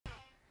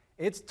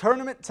It's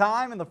tournament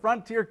time in the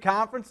Frontier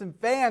Conference, and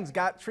fans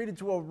got treated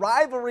to a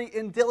rivalry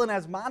in Dillon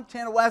as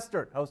Montana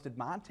Western hosted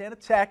Montana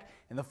Tech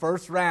in the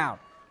first round.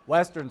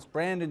 Western's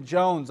Brandon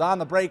Jones on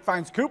the break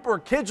finds Cooper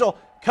Kidgel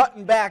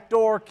cutting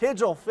backdoor.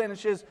 Kidgel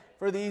finishes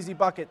for the easy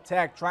bucket.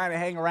 Tech trying to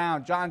hang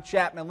around. John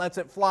Chapman lets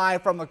it fly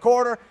from the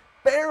corner,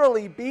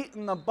 barely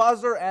beating the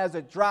buzzer as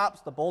it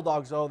drops. The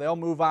Bulldogs, though, they'll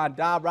move on.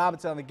 Dob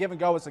Robinson on the give and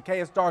go with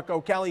Zacchaeus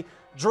Darko Kelly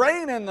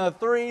draining the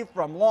three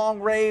from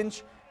long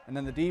range. And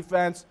then the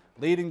defense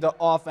leading the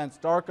offense.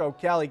 Darko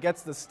Kelly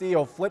gets the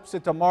steal, flips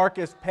it to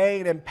Marcus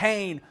Payne, and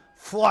Payne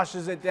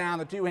flushes it down.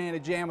 The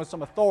two-handed jam with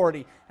some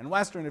authority. And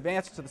Western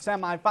advances to the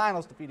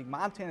semifinals, defeating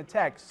Montana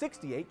Tech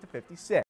 68-56.